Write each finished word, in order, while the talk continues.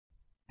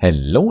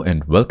Hello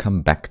and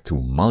welcome back to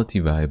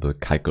Multivariable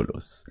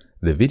Calculus,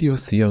 the video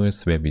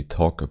series where we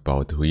talk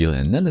about real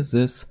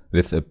analysis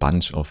with a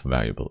bunch of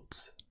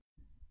variables.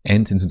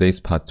 And in today's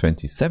part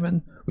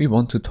 27, we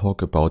want to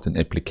talk about an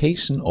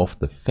application of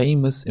the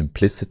famous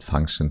implicit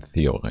function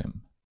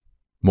theorem.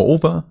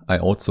 Moreover, I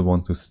also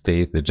want to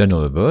state the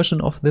general version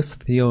of this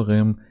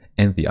theorem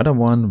and the other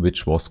one,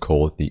 which was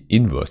called the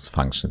inverse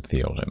function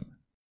theorem.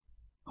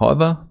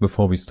 However,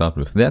 before we start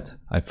with that,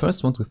 I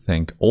first want to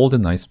thank all the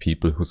nice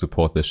people who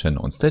support this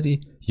channel on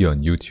Steady, here on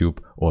YouTube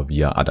or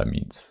via other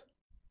means.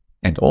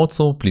 And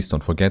also, please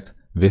don't forget,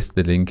 with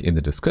the link in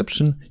the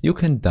description, you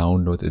can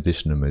download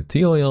additional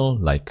material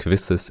like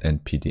quizzes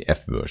and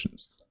PDF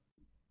versions.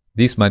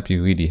 These might be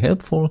really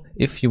helpful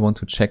if you want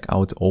to check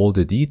out all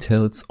the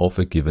details of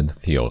a given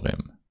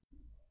theorem.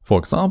 For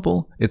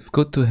example, it's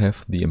good to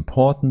have the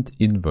important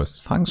inverse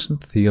function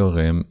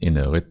theorem in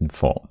a written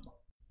form.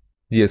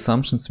 The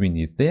assumptions we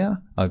need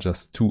there are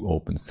just two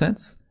open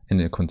sets and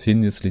a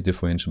continuously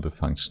differentiable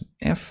function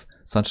f,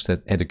 such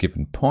that at a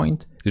given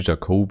point the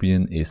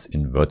Jacobian is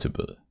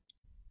invertible.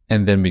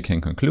 And then we can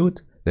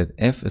conclude that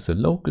f is a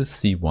local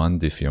C1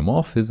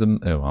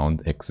 diffeomorphism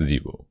around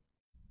x0.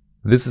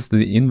 This is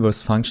the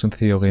inverse function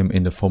theorem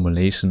in the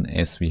formulation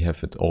as we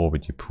have it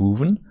already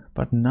proven,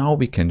 but now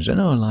we can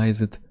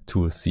generalize it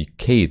to a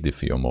CK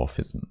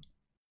diffeomorphism.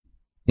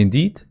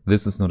 Indeed,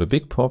 this is not a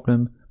big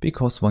problem,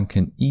 because one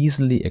can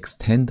easily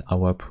extend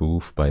our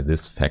proof by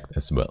this fact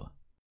as well.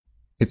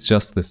 It's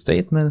just the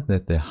statement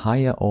that the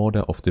higher order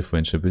of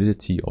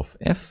differentiability of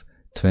f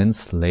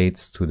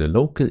translates to the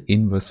local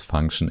inverse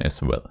function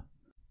as well.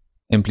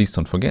 And please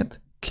don't forget,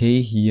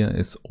 k here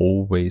is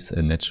always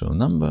a natural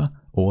number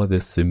or the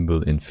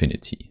symbol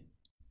infinity.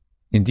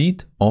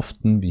 Indeed,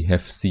 often we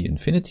have C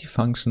infinity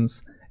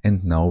functions,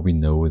 and now we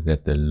know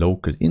that the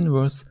local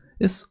inverse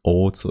is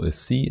also a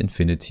C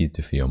infinity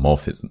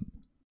diffeomorphism.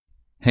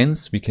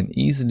 Hence, we can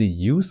easily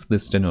use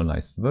this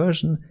generalized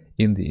version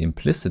in the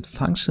implicit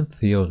function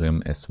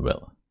theorem as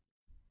well.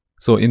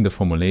 So in the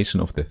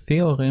formulation of the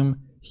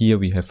theorem, here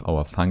we have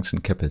our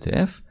function capital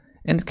F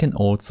and can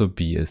also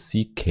be a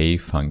CK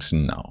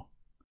function now.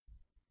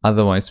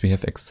 Otherwise, we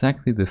have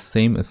exactly the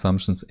same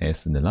assumptions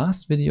as in the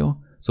last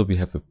video. So we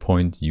have a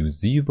point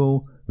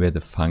u0 where the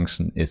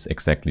function is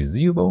exactly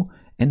 0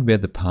 and where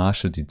the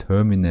partial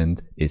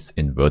determinant is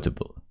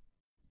invertible.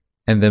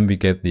 And then we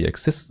get the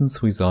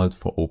existence result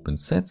for open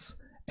sets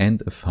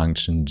and a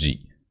function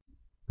g.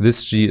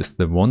 This g is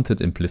the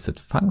wanted implicit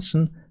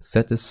function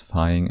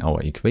satisfying our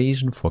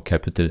equation for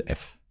capital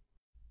F.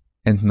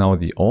 And now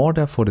the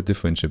order for the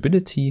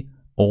differentiability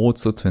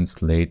also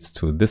translates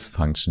to this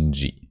function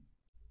g.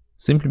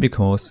 Simply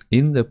because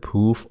in the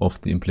proof of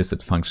the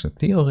implicit function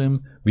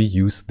theorem, we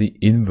use the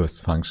inverse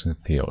function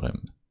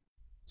theorem.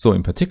 So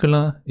in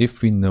particular,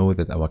 if we know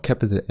that our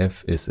capital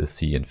F is a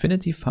C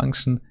infinity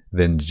function,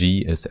 then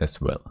g is as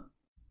well.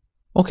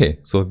 Okay,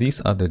 so these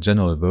are the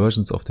general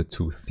versions of the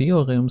two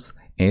theorems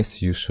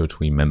as you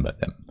should remember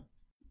them.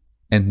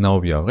 And now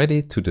we are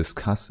ready to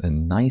discuss a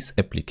nice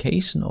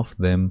application of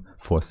them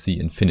for C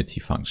infinity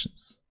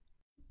functions.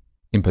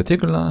 In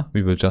particular,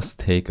 we will just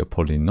take a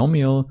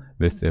polynomial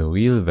with a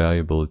real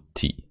variable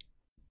t.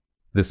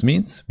 This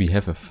means we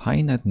have a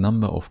finite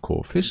number of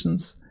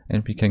coefficients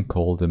and we can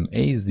call them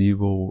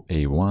a0,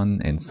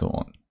 a1 and so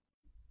on.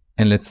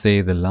 And let's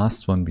say the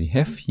last one we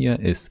have here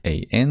is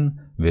an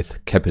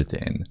with capital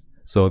N.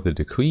 So the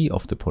degree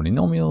of the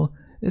polynomial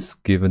is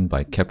given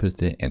by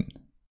capital N.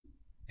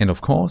 And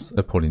of course,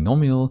 a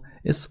polynomial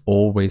is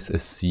always a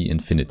C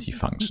infinity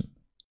function.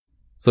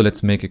 So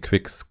let's make a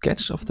quick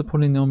sketch of the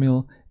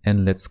polynomial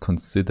and let's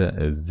consider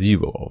a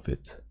 0 of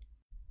it.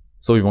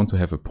 So we want to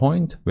have a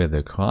point where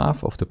the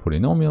graph of the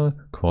polynomial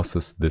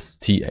crosses this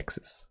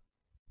t-axis.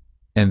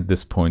 And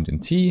this point in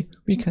t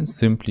we can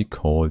simply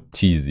call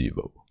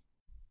t0.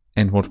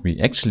 And what we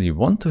actually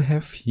want to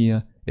have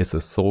here is a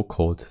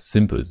so-called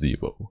simple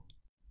zero.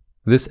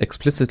 This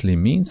explicitly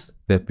means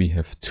that we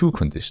have two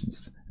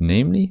conditions,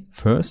 namely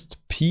first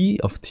p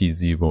of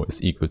t0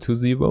 is equal to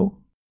 0,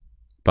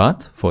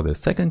 but for the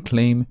second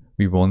claim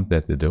we want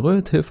that the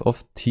derivative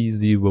of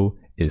t0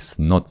 is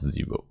not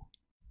 0.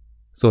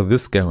 So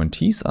this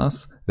guarantees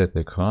us that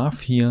the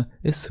graph here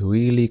is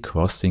really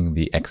crossing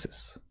the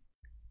axis.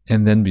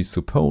 And then we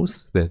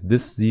suppose that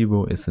this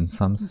 0 is in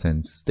some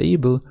sense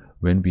stable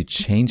when we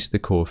change the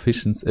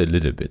coefficients a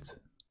little bit.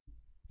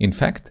 In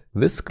fact,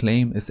 this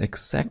claim is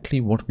exactly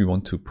what we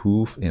want to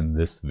prove in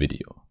this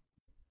video.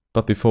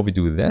 But before we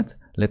do that,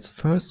 let's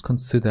first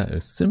consider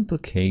a simple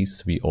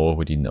case we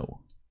already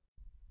know.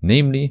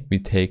 Namely, we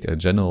take a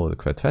general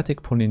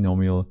quadratic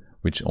polynomial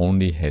which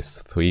only has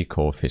 3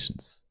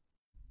 coefficients.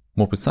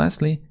 More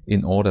precisely,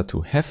 in order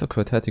to have a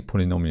quadratic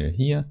polynomial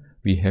here,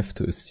 we have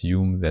to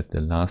assume that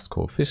the last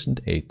coefficient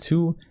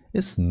a2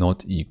 is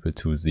not equal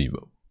to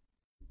 0.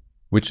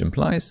 Which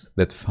implies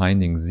that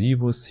finding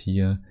zeros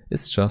here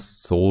is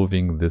just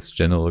solving this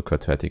general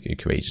quadratic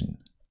equation.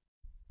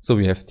 So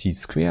we have t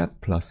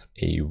squared plus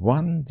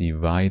a1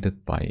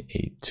 divided by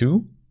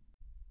a2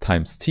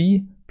 times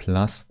t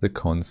plus the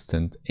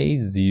constant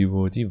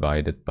a0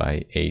 divided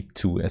by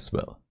a2 as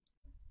well.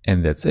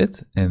 And that's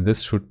it, and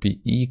this should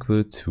be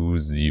equal to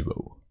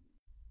 0.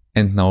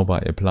 And now by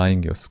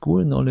applying your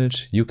school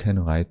knowledge, you can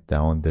write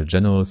down the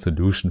general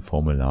solution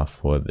formula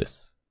for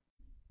this.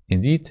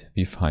 Indeed,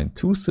 we find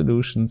two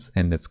solutions,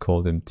 and let's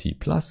call them t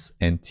plus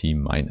and t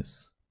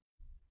minus.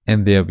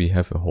 And there we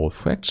have a whole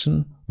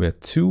fraction where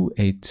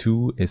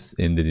 2a2 is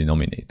in the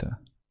denominator.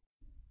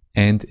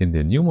 And in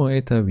the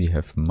numerator we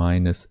have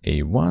minus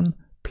a1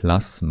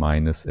 plus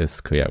minus a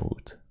square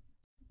root.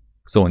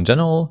 So in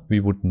general, we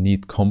would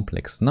need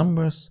complex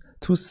numbers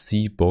to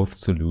see both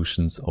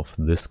solutions of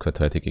this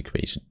quadratic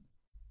equation.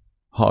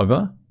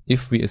 However,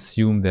 if we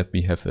assume that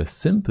we have a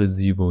simple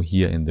zero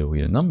here in the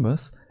real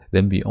numbers,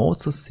 then we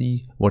also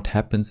see what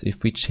happens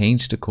if we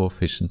change the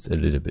coefficients a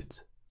little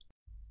bit.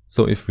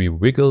 So if we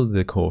wiggle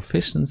the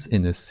coefficients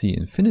in a C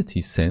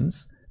infinity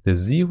sense, the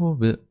zero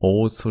will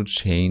also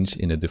change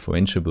in a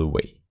differentiable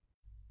way.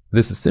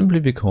 This is simply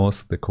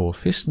because the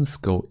coefficients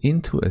go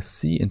into a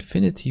C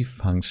infinity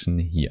function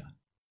here.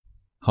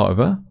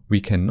 However, we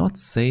cannot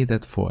say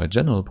that for a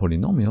general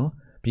polynomial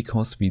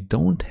because we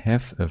don't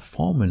have a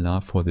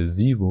formula for the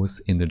zeros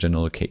in the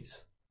general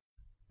case.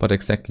 But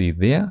exactly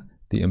there,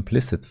 the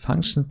implicit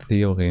function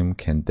theorem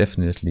can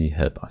definitely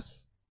help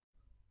us.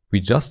 We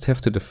just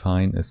have to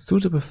define a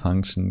suitable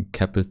function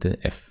capital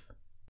F.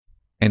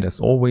 And as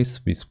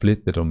always, we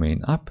split the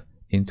domain up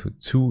into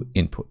two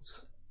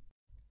inputs.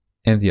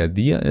 And the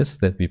idea is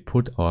that we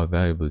put our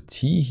variable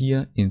t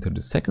here into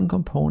the second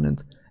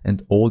component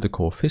and all the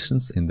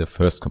coefficients in the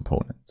first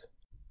component.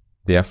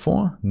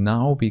 Therefore,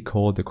 now we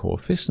call the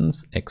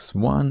coefficients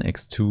x1,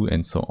 x2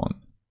 and so on.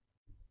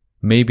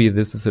 Maybe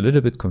this is a little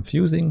bit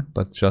confusing,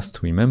 but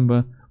just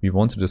remember, we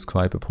want to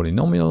describe a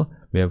polynomial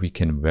where we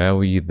can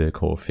vary the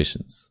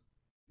coefficients.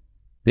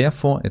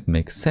 Therefore, it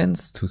makes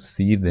sense to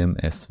see them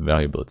as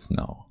variables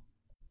now.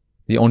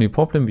 The only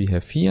problem we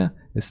have here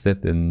is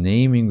that the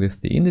naming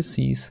with the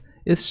indices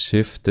is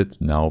shifted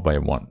now by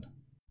 1.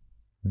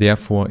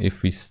 Therefore,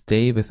 if we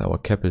stay with our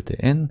capital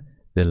N,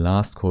 the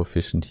last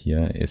coefficient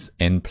here is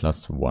n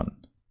plus 1.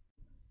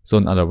 So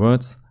in other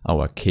words,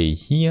 our k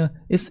here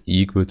is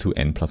equal to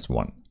n plus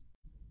 1.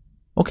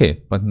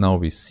 Okay, but now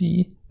we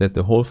see that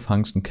the whole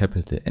function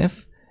capital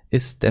F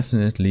is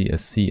definitely a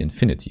C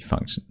infinity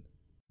function.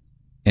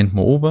 And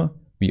moreover,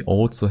 we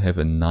also have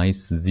a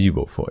nice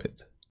zero for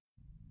it.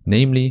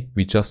 Namely,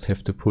 we just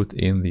have to put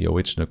in the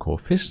original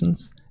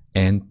coefficients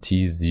and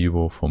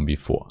t0 from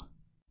before.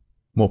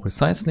 More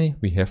precisely,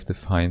 we have to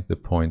find the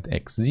point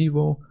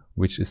x0,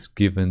 which is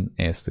given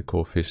as the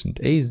coefficient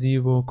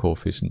a0,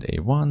 coefficient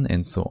a1,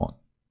 and so on.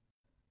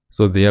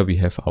 So there we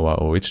have our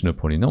original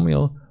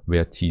polynomial,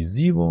 where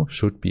t0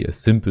 should be a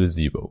simple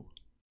zero.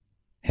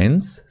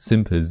 Hence,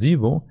 simple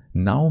zero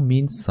now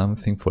means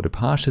something for the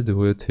partial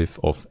derivative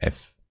of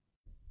f.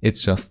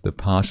 It's just the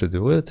partial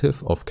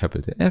derivative of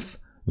capital F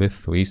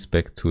with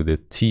respect to the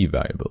t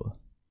variable.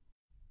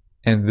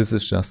 And this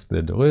is just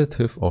the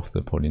derivative of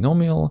the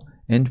polynomial,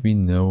 and we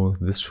know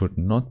this should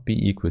not be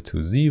equal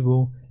to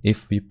 0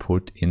 if we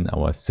put in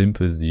our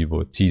simple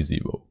zero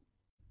t0.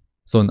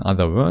 So in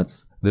other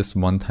words, this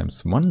 1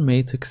 times 1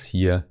 matrix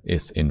here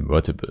is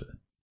invertible.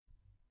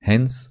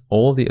 Hence,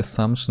 all the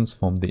assumptions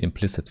from the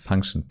implicit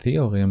function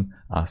theorem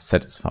are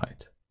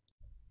satisfied.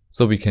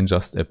 So we can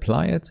just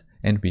apply it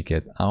and we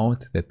get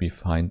out that we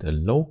find a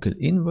local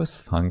inverse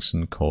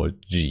function called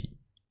g.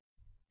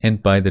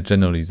 And by the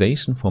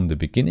generalization from the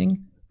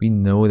beginning, we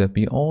know that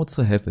we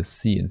also have a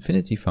C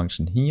infinity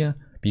function here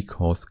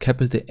because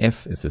capital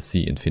F is a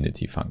C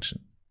infinity function.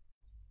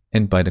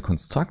 And by the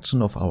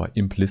construction of our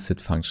implicit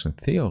function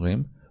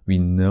theorem, we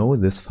know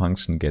this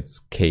function gets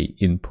k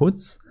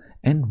inputs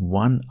and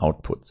 1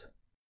 output.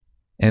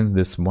 And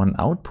this 1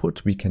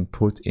 output we can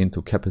put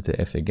into capital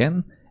F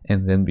again,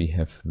 and then we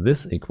have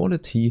this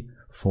equality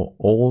for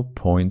all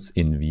points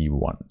in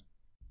V1.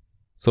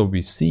 So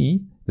we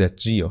see that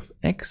g of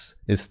x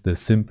is the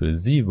simple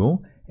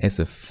zero as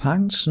a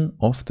function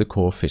of the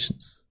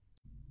coefficients.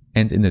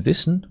 And in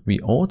addition, we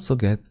also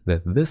get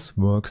that this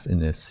works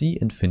in a C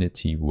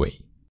infinity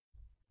way.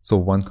 So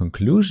one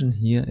conclusion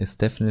here is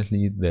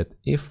definitely that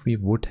if we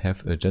would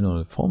have a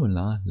general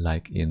formula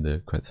like in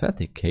the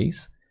quadratic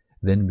case,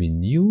 then we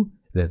knew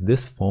that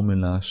this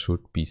formula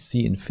should be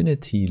C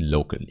infinity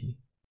locally.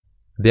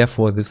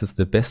 Therefore, this is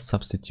the best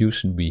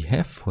substitution we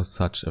have for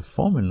such a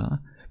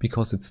formula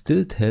because it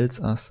still tells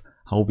us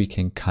how we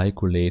can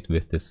calculate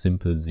with the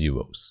simple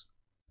zeros.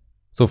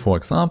 So for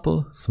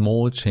example,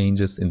 small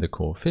changes in the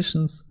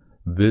coefficients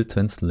will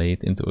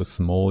translate into a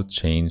small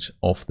change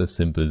of the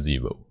simple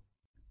zero.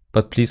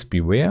 But please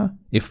beware,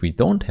 if we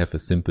don't have a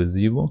simple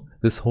zero,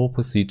 this whole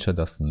procedure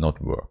does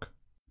not work.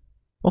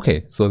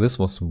 Okay, so this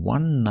was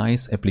one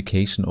nice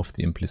application of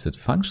the implicit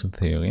function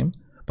theorem,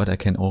 but I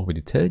can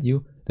already tell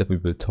you that we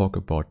will talk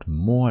about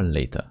more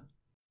later.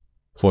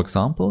 For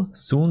example,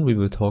 soon we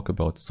will talk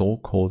about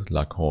so-called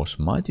Lagrange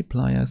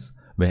multipliers,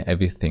 where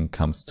everything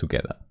comes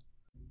together.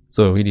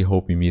 So I really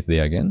hope we meet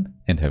there again,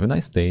 and have a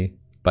nice day.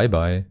 Bye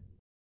bye.